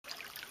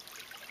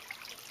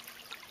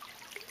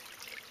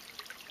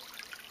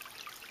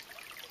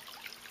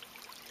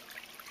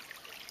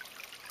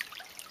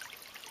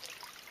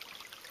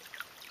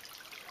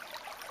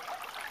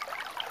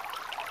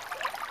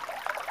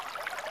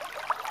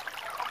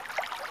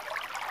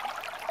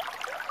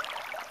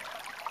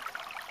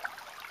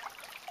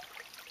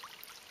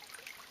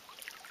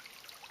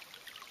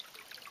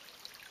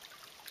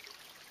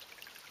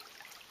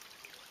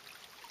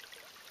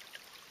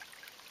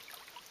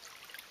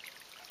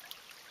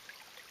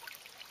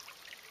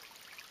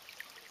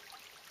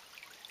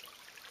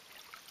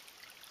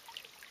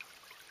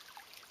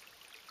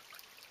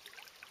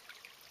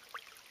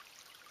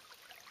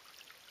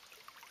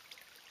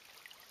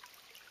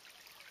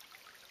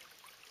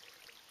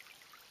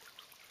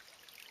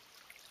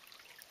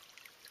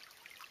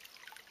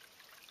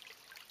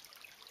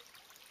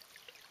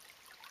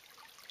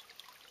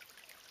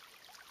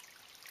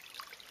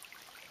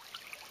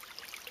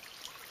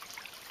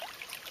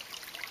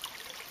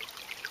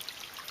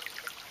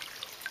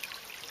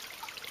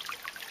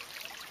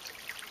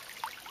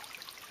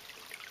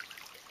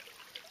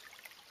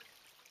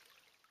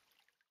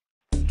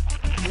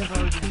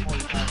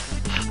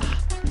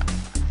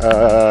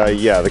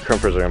Yeah, the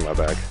crimpers are in my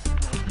bag.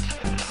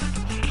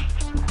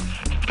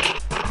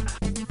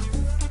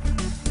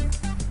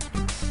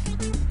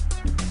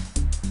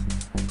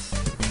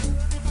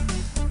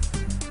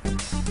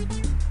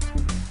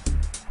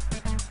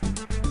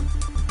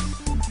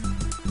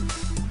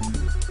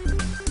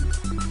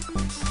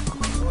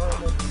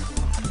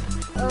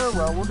 Oh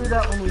well, we'll do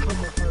that when we put the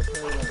first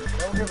layer in.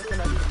 That'll give us an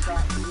extra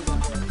shot to do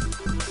that way.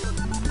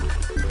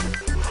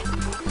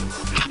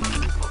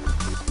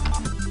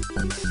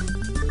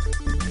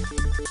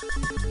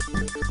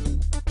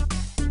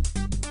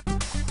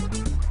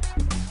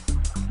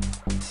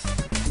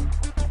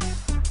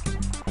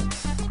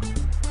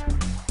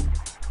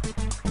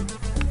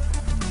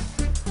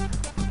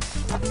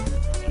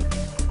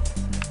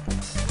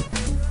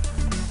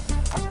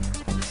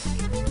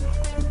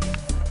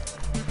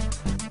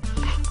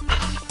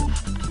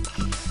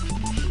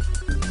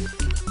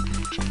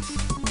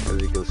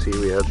 As you can see,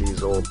 we have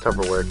these old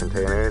Tupperware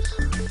containers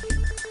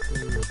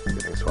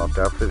getting swapped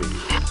out for these.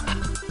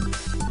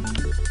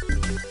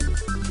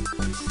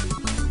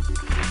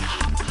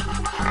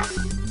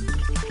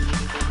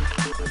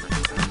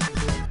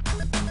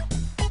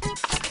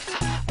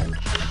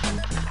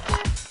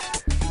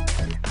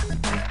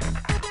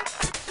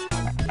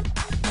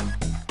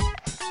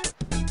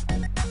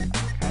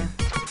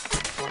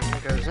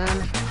 One goes in.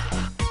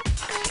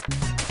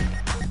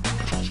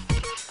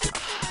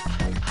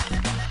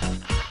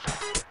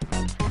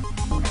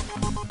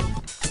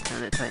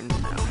 And it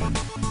tightens down.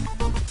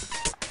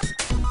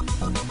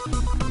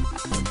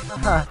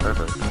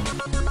 Perfect.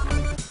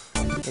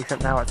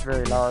 Except now it's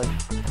very large.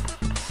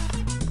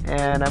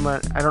 And I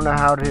don't know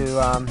how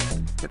to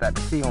get that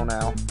to seal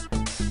now,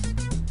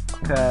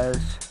 because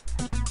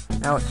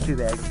now it's too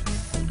big.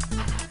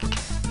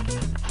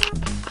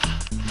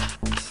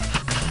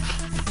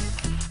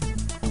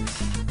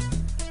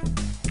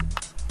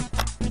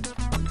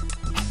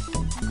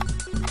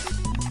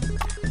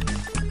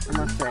 I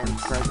must say, I'm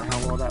surprised at how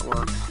well that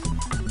works.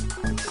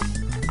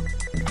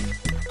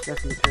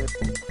 Guess you should.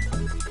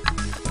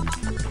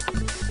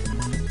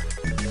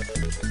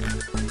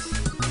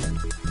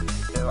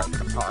 Like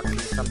epoxy,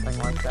 something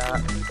like that.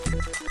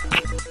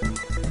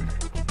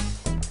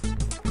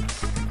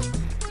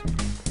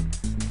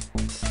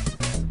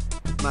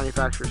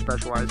 Manufacture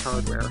specialized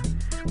hardware.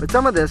 But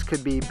some of this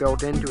could be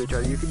built into each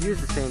other. You could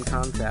use the same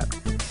concept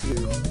from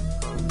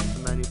the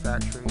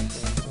manufacturing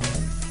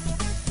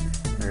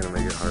standpoint. You're gonna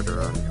make it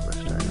harder on you by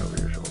standing over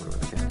your shoulder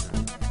with the camera.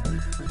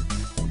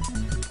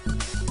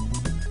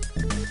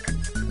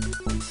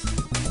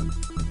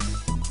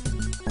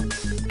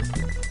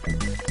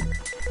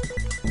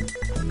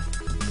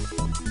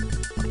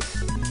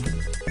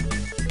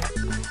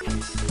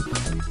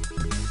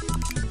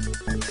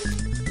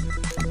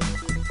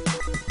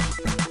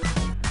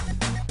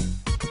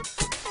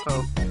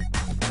 Oh.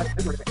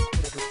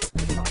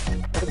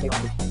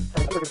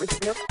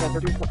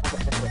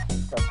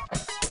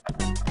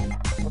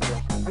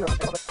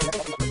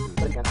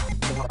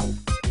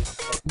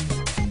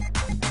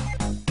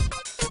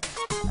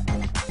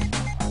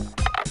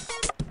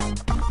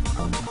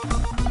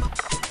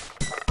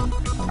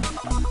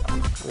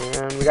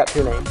 And we got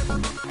 2 lanes.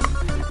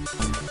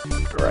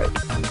 Right,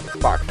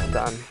 box is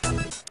done.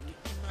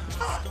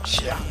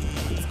 Yeah,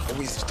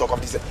 always talk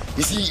of this.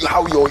 You see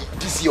how your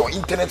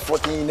internet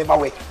floating never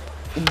work.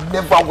 It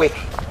never work.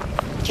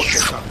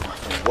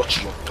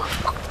 Watch your back.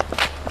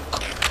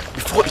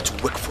 Before it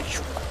will work for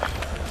you,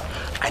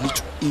 I need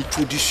to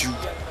introduce you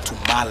to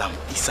Malam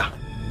Isa.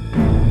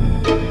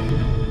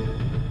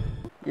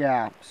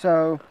 Yeah,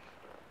 so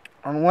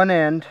on one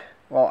end,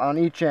 well, on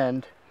each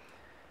end,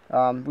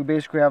 we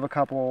basically have a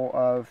couple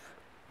of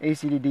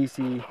AC to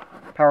DC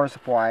power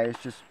supplies,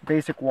 just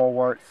basic wall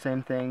warts,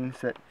 same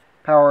things that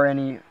power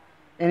any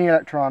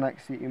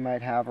electronics that you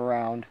might have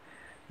around,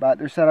 but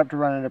they're set up to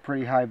run at a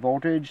pretty high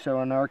voltage.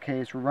 So in our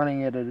case, we're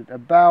running it at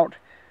about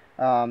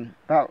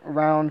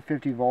around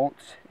 50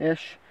 volts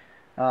ish.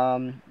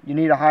 You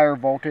need a higher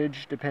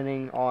voltage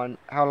depending on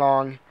how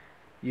long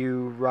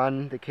you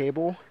run the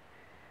cable,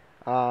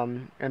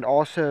 and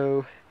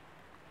also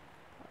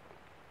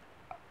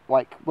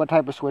like what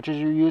type of switches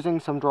you're using.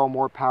 Some draw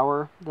more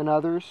power than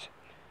others,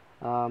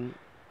 and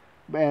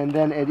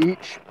then at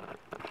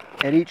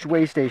each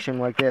way station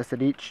like this,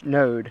 at each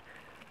node,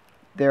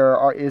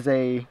 there is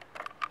a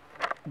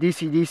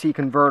DC-DC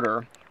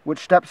converter which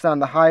steps down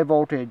the high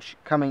voltage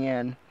coming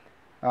in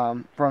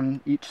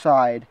from each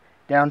side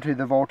down to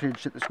the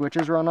voltage that the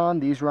switches run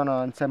on. These run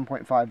on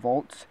 7.5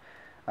 volts.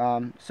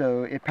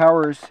 So it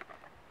powers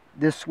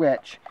this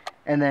switch,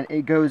 and then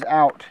it goes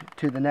out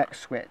to the next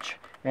switch.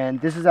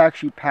 And this is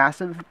actually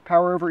passive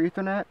power over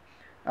Ethernet.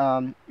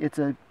 It's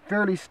a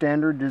fairly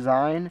standard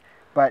design,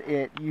 but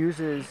it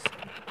uses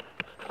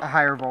a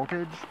higher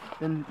voltage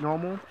than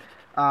normal.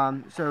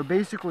 So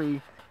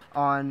basically,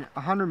 on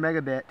 100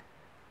 megabit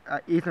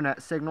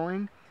Ethernet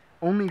signaling,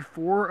 only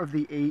 4 of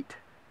the 8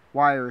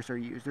 wires are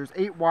used. There's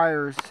 8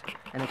 wires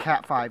and a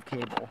Cat5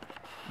 cable,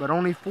 but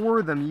only 4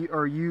 of them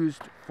are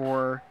used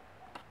for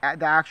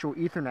the actual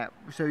Ethernet.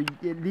 So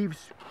it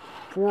leaves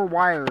 4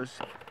 wires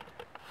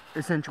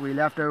essentially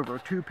left over,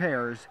 2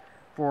 pairs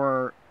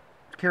for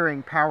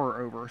carrying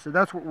power over. So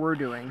that's what we're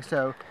doing.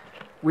 So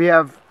we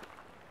have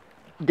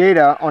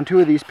data on 2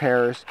 of these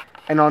pairs,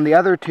 and on the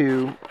other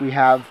 2 we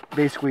have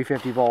basically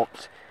 50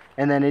 volts.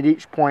 And then at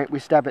each point we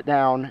step it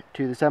down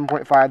to the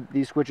 7.5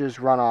 these switches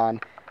run on.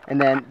 And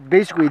then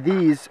basically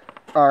these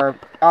are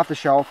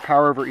off-the-shelf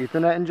power over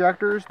Ethernet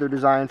injectors. They're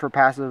designed for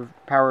passive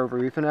power over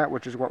Ethernet,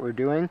 which is what we're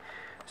doing.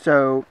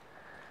 So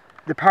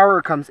the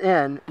power comes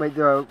in,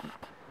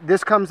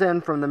 this comes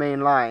in from the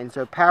main line,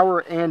 so power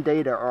and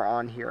data are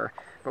on here.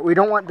 But we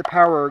don't want the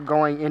power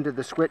going into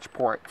the switch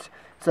ports.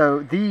 So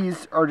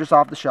these are just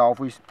off the shelf.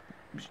 We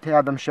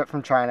have them shipped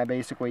from China,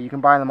 basically. You can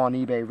buy them on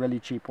eBay really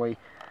cheaply.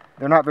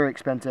 They're not very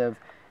expensive.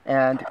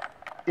 And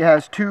it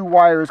has 2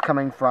 wires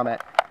coming from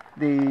it.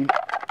 The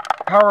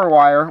power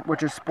wire,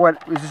 which is split,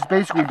 is just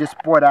basically just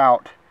split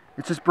out.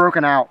 It's just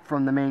broken out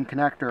from the main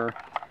connector.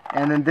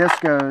 And then this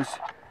goes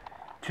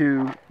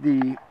to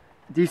the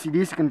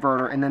DC-DC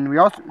converter. And then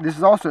this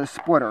is also a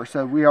splitter.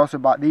 So we also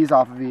bought these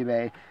off of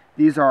eBay.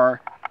 These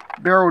are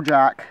barrel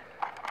jack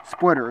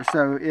splitters.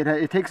 So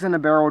it takes in a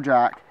barrel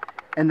jack,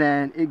 and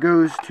then it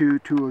goes to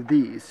 2 of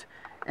these.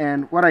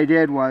 And what I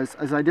did was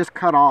I just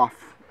cut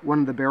off one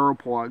of the barrel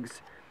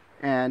plugs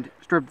and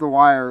stripped the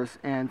wires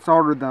and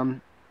soldered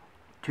them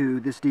to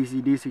this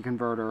DC-DC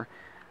converter,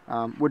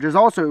 which is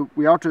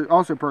we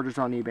also purchased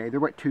on eBay. They're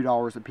like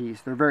 $2 a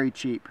piece. They're very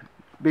cheap,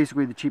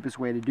 basically the cheapest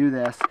way to do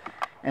this.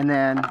 And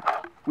then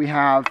we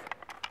have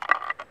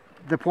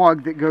the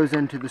plug that goes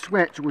into the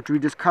switch, which we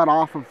just cut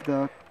off of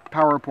the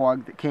power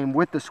plug that came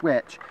with the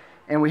switch,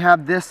 and we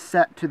have this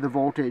set to the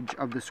voltage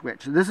of the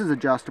switch. So this is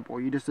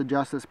adjustable. You just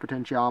adjust this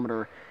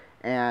potentiometer,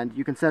 and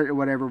you can set it to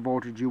whatever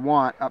voltage you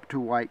want, up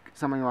to like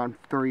something around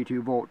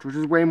 32 volts, which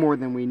is way more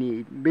than we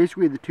need.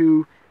 Basically the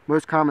 2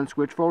 most common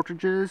switch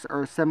voltages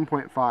are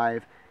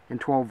 7.5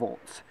 and 12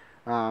 volts.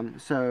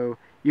 So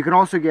you can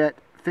also get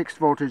fixed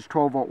voltage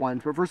 12 volt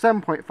ones, but for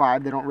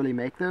 7.5 they don't really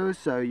make those,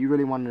 so you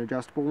really want an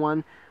adjustable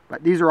one.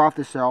 But these are off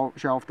the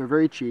shelf, they're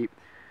very cheap.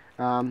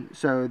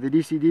 So the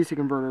DC-DC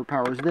converter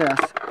powers this,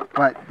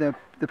 but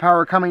the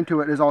power coming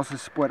to it is also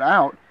split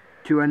out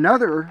to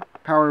another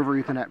power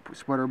over Ethernet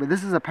splitter, but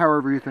this is a power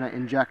over Ethernet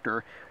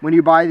injector. When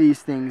you buy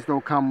these things,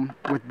 they'll come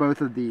with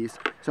both of these.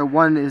 So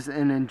one is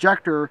an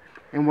injector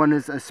and one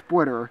is a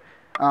splitter.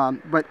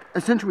 But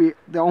essentially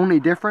the only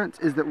difference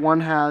is that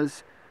one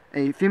has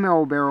a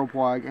female barrel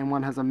plug and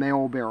one has a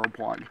male barrel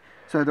plug.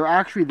 So they're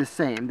actually the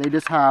same. They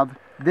just have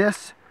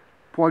this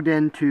plugged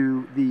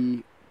into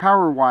the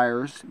power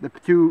wires,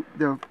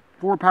 the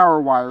 4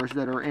 power wires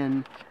that are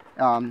in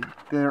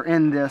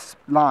this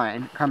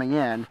line coming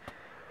in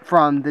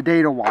from the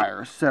data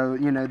wires. So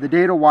the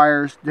data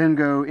wires then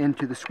go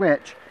into the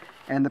switch,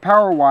 and the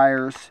power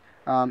wires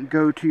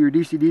go to your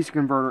DC-DC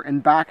converter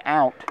and back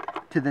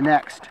out to the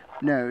next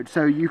node.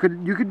 So you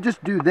could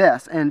just do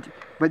this,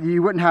 but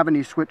you wouldn't have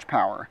any switch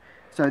power.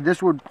 So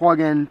this would plug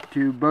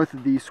into both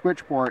of these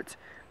switch ports,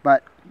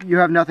 but you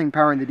have nothing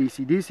powering the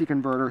DC-DC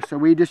converter. So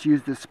we just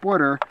use this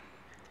splitter,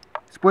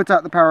 splits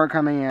out the power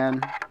coming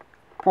in,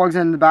 plugs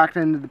in the back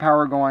end of the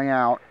power going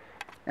out,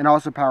 and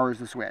also powers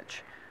the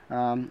switch.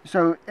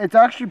 So it's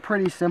actually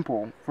pretty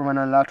simple from an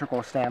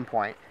electrical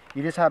standpoint.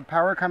 You just have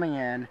power coming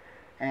in,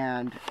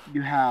 and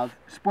you have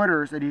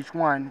splitters at each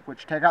one,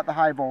 which take out the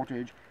high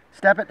voltage,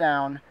 step it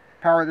down,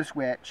 power the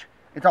switch.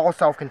 It's all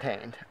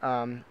self-contained.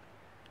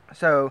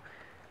 So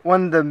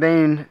one of the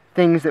main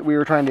things that we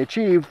were trying to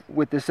achieve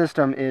with the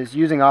system is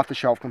using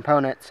off-the-shelf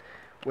components,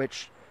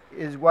 which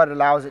is what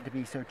allows it to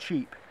be so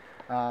cheap.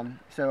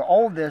 So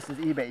all of this is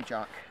eBay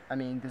junk.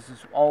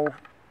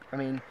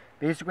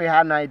 Basically I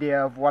had an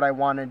idea of what I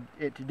wanted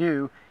it to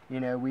do.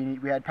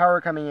 We had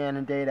power coming in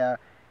and data,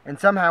 and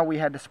somehow we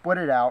had to split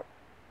it out.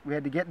 We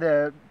had to get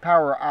the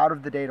power out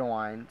from the data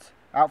lines,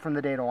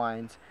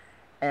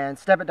 and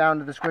step it down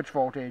to the switch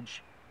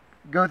voltage,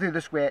 go through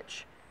the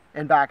switch,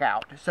 and back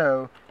out.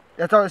 So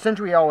that's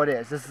essentially all it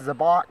is. This is a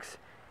box.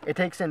 It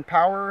takes in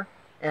power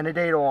and a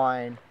data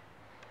line,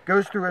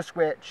 goes through a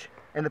switch,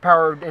 and the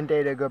power and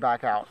data go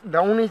back out. The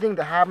only thing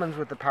that happens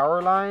with the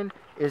power line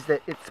is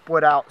that it's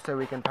split out so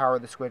we can power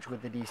the switch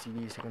with the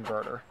DC-DC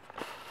converter.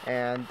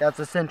 And that's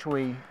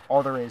essentially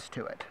all there is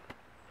to it.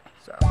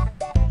 So.